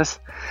impressed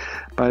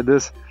by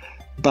this.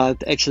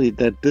 But actually,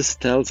 that this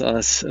tells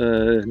us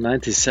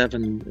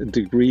 97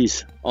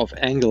 degrees of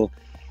angle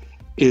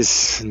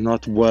is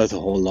not worth a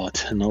whole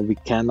lot. You know, we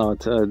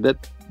cannot.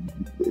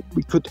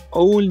 We could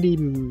only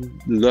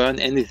learn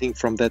anything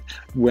from that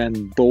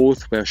when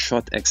both were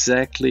shot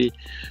exactly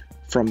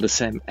from the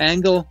same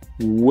angle,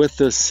 with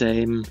the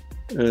same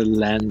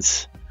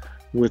lens,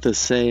 with the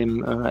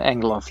same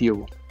angle of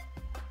view.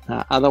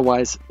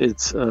 Otherwise,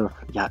 it's I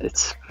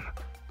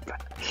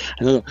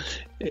don't know.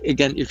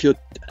 Again,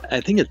 I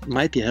think it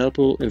might be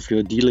helpful if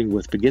you're dealing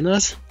with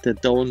beginners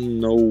that don't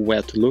know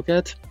where to look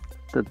at.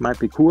 That might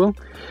be cool.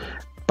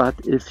 But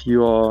if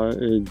you're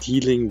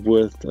dealing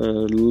with a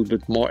little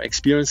bit more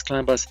experienced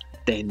climbers,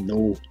 they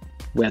know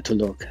where to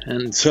look.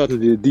 And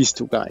certainly these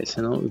two guys,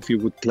 you know, if you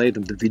would play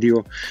them the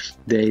video,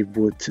 they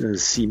would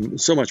see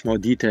so much more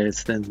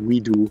details than we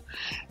do.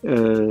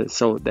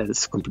 So that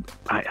is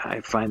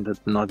I find it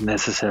not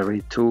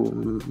necessary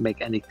to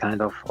make any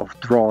kind of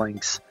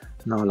drawings.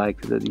 You know,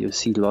 like you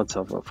see lots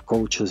of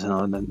coaches, you know,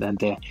 and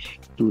they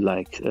do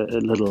like a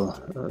little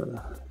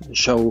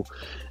show,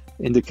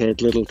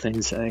 indicate little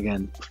things.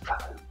 Again,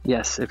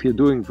 yes, if you're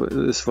doing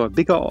this for a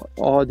bigger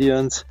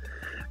audience,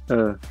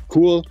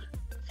 cool.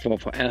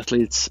 For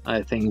athletes,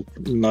 I think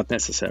not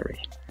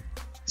necessary.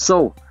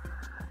 So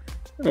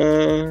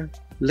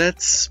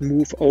let's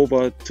move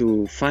over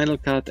to Final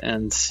Cut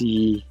and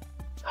see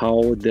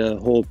how the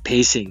whole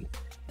pacing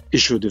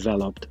issue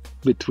developed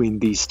between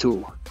these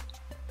two.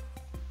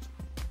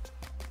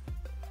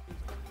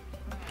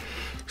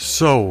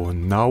 So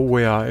now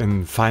we are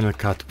in Final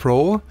Cut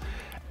Pro,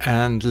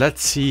 and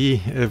let's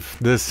see if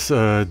this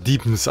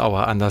deepens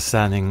our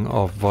understanding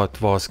of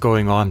what was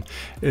going on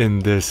in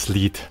this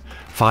lead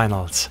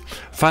finals.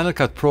 Final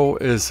Cut Pro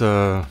is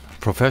a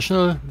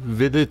professional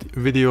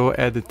video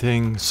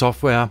editing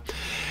software,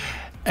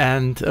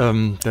 and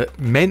the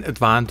main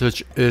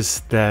advantage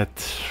is that,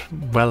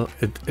 well,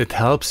 it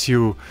helps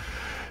you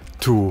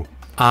to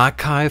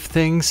archive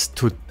things,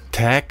 to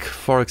tag,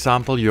 for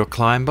example, your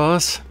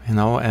climbers, you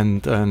know,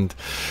 and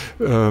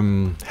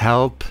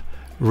help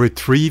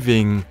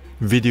retrieving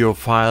video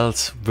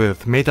files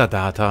with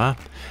metadata.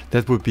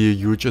 That would be a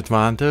huge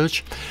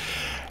advantage.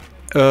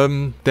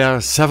 There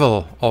are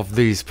several of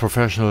these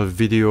professional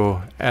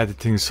video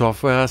editing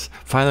softwares.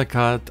 Final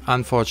Cut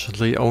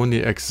unfortunately only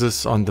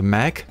exists on the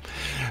Mac,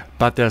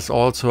 but there's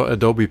also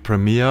Adobe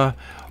Premiere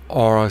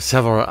or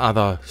several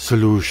other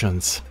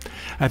solutions.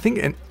 I think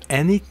in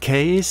any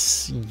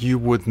case you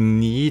would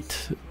need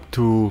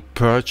to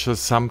purchase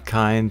some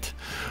kind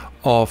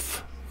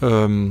of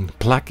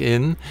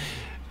plug-in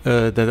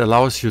that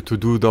allows you to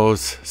do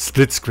those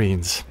split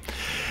screens.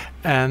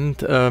 And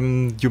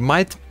you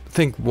might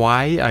think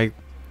why I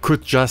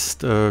could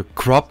just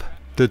crop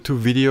the two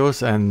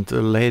videos and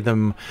lay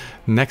them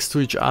next to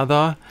each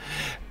other,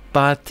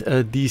 but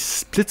these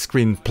split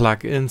screen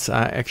plugins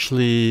are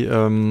actually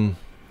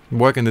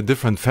work in a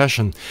different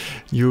fashion.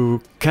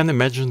 You can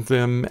imagine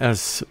them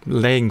as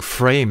laying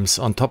frames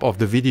on top of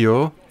the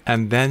video,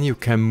 and then you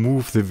can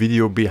move the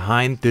video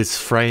behind this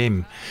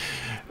frame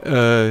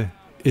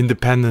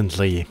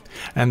independently,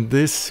 and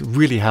this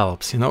really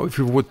helps. You know, if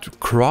you would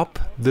crop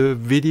the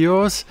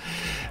videos,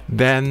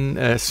 then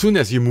as soon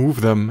as you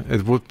move them,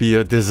 it would be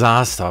a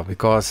disaster,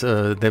 because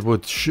they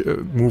would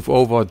move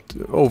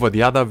over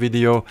the other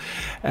video,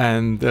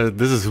 and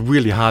this is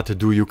really hard to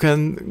do. You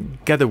can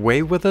get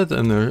away with it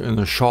in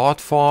a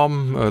short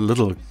form, a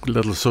little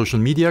social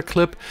media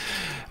clip,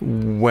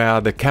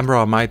 where the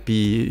camera might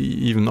be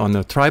even on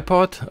a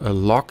tripod, a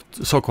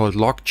so-called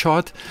locked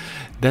shot.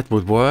 That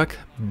would work,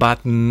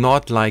 but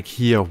not like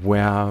here,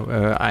 where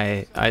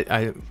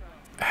I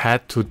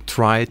had to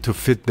try to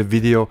fit the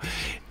video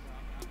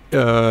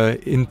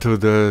into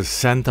the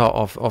center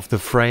of the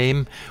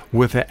frame,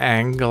 with the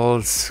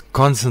angles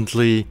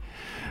constantly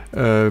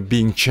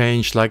being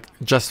changed, like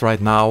just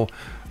right now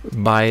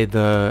by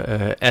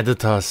the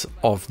editors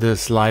of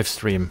this live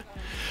stream.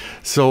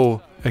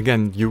 So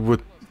again, you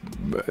would,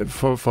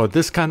 for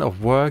this kind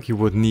of work, you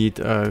would need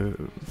a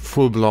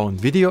full-blown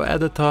video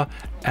editor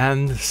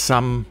and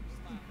some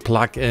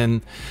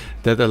plug-in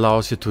that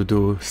allows you to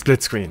do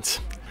split screens.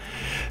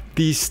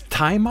 These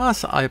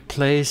timers I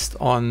placed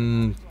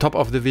on top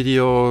of the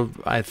video,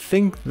 I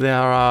think they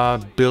are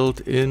built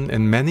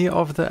in many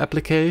of the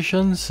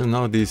applications, you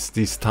know,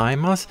 these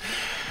timers.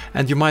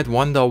 And you might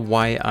wonder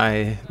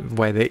why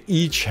they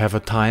each have a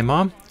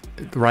timer.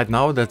 Right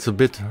now that's a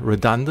bit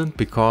redundant,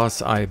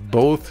 because I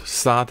both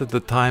started the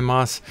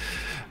timers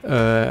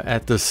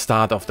at the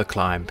start of the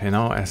climb. You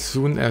know, as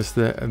soon as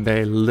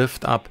they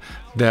lift up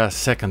their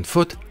second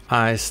foot,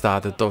 I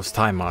started those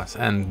timers,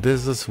 and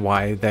this is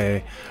why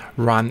they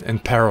run in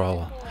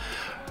parallel.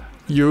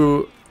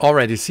 You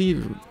already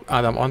see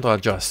Adam Ondra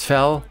just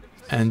fell,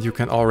 and you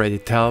can already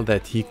tell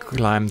that he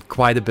climbed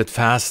quite a bit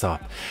faster.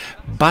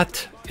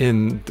 But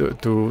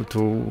to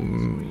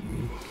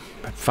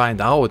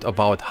find out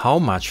about how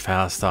much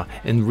faster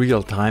in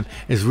real time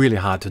is really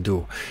hard to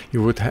do.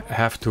 You would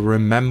have to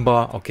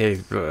remember, okay,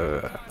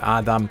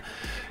 Adam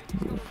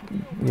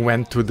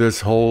went to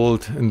this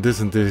hold in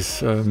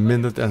this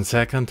minute and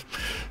second,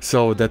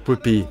 so that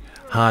would be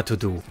hard to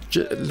do.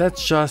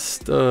 Let's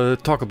just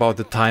talk about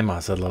the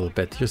timers a little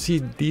bit. You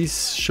see,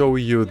 these show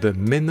you the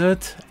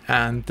minute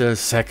and the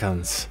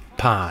seconds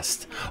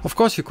passed. Of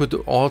course, you could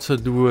also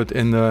do it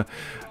in a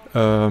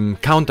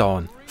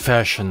countdown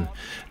fashion.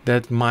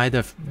 That might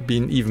have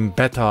been even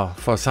better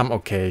for some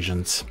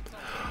occasions.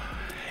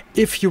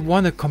 If you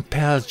want to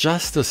compare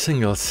just a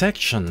single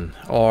section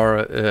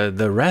or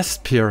the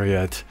rest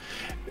period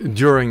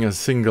during a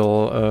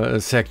single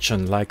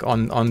section, like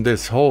on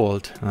this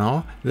hold, you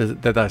know,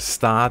 that I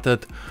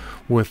started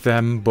with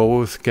them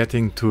both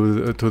getting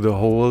to the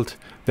hold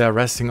they're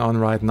resting on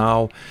right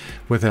now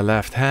with their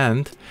left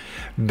hand,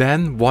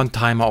 then one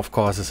timer of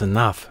course is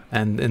enough.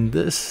 And in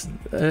this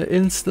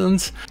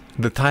instance,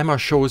 the timer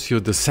shows you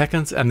the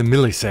seconds and the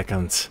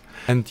milliseconds,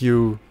 and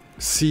you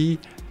see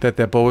that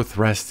they're both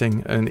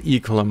resting an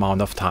equal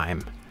amount of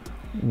time.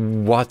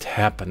 What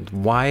happened?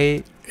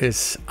 Why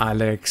is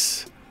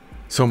Alex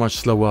so much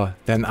slower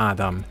than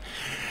Adam?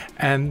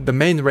 And the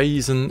main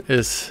reason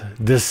is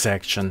this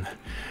section.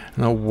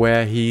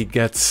 where he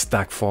gets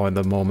stuck for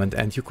the moment.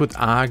 And you could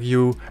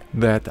argue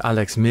that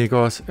Alex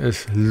Megos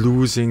is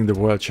losing the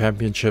World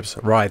Championships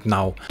right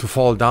now. To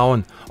fall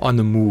down on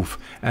the move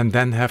and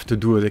then have to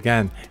do it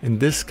again in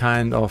this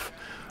kind of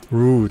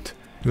route,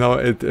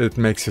 it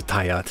makes you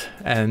tired.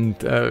 And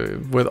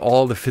with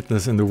all the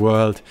fitness in the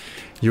world,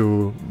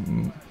 you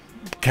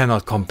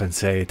cannot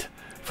compensate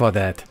for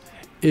that.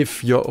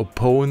 If your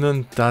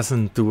opponent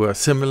doesn't do a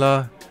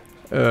similar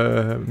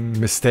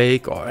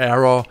mistake or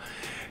error,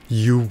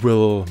 you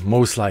will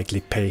most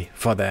likely pay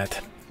for that.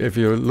 If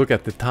you look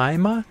at the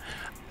timer,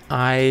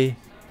 I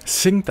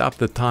synced up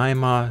the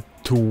timer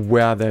to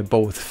where they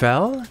both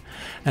fell,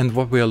 and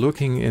what we are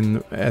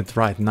looking at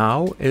right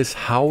now is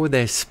how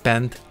they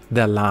spent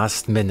their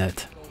last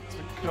minute.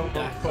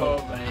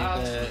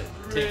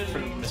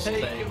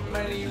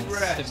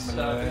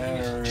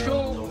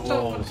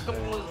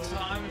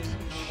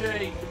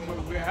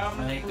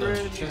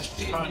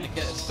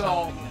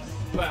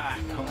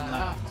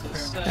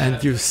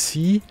 And you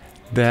see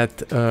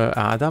that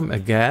Adam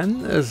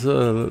again is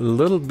a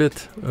little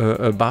bit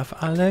above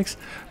Alex,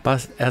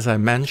 but as I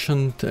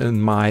mentioned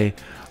in my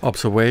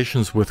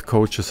observations with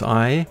Coach's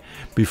Eye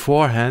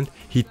beforehand,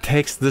 he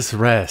takes this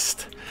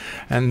rest.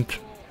 And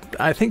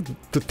I think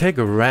to take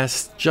a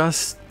rest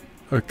just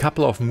a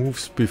couple of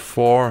moves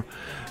before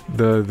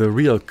the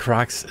real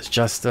crux is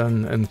just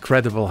an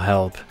incredible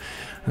help.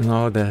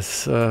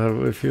 There's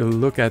if you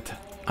look at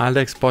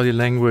Alex's body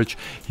language,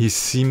 he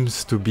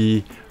seems to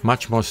be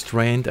much more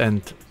strained,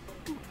 and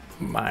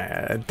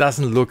it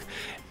doesn't look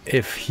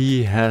if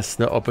he has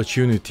the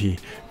opportunity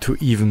to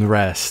even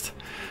rest.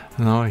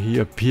 He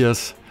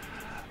appears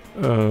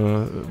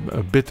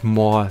a bit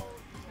more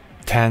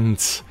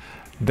tense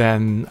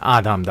than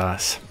Adam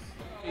does.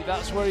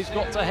 That's where he's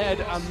got to head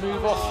and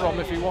move off from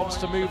if he wants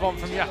to move on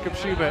from Jakob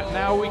Schubert.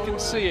 Now we can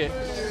see it.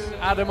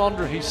 Adam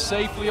Ondra, he's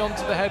safely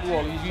onto the head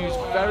wall. He's used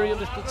very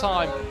little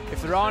time.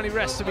 If there are any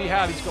rests to be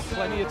had, he's got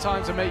plenty of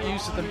time to make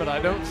use of them, but I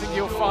don't think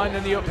you'll find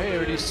any up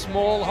here. It is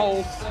small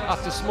hold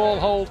after small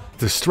hold.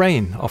 The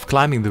strain of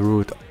climbing the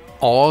route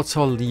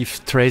also leaves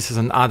traces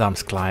in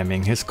Adam's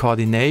climbing. His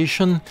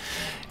coordination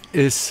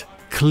is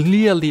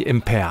clearly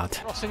impaired.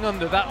 Crossing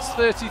under, that's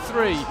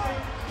 33.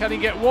 Can he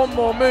get one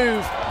more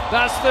move?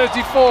 That's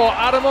 34.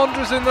 Adam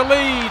Ondra's in the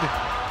lead.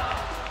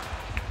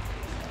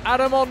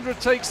 Adam Ondra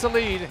takes the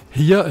lead.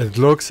 Here it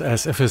looks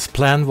as if his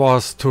plan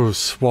was to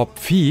swap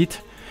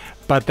feet,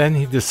 but then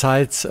he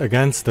decides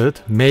against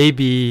it.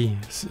 Maybe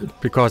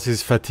because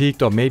he's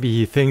fatigued, or maybe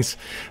he thinks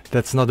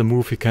that's not a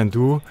move he can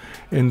do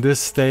in this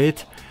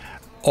state,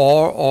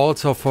 or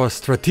also for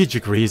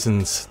strategic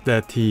reasons,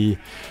 that he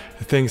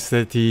thinks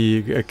that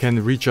he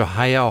can reach a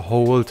higher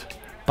hold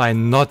by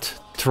not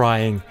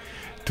trying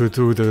to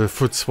do the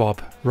foot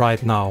swap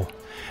right now.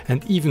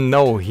 And even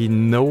though he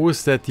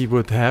knows that he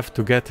would have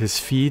to get his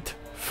feet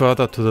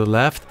further to the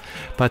left,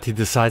 but he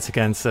decides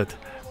against it.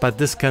 But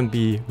this can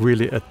be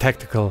really a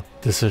tactical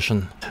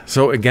decision.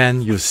 So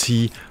again, you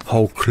see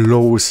how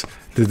close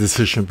the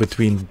decision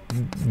between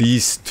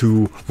these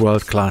two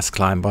world-class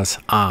climbers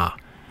are.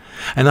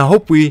 And I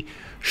hope we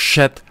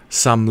shed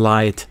some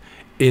light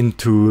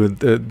into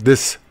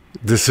this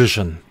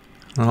decision.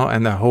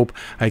 And I hope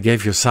I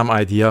gave you some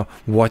idea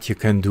what you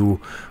can do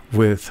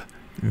with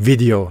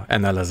video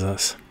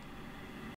analysis.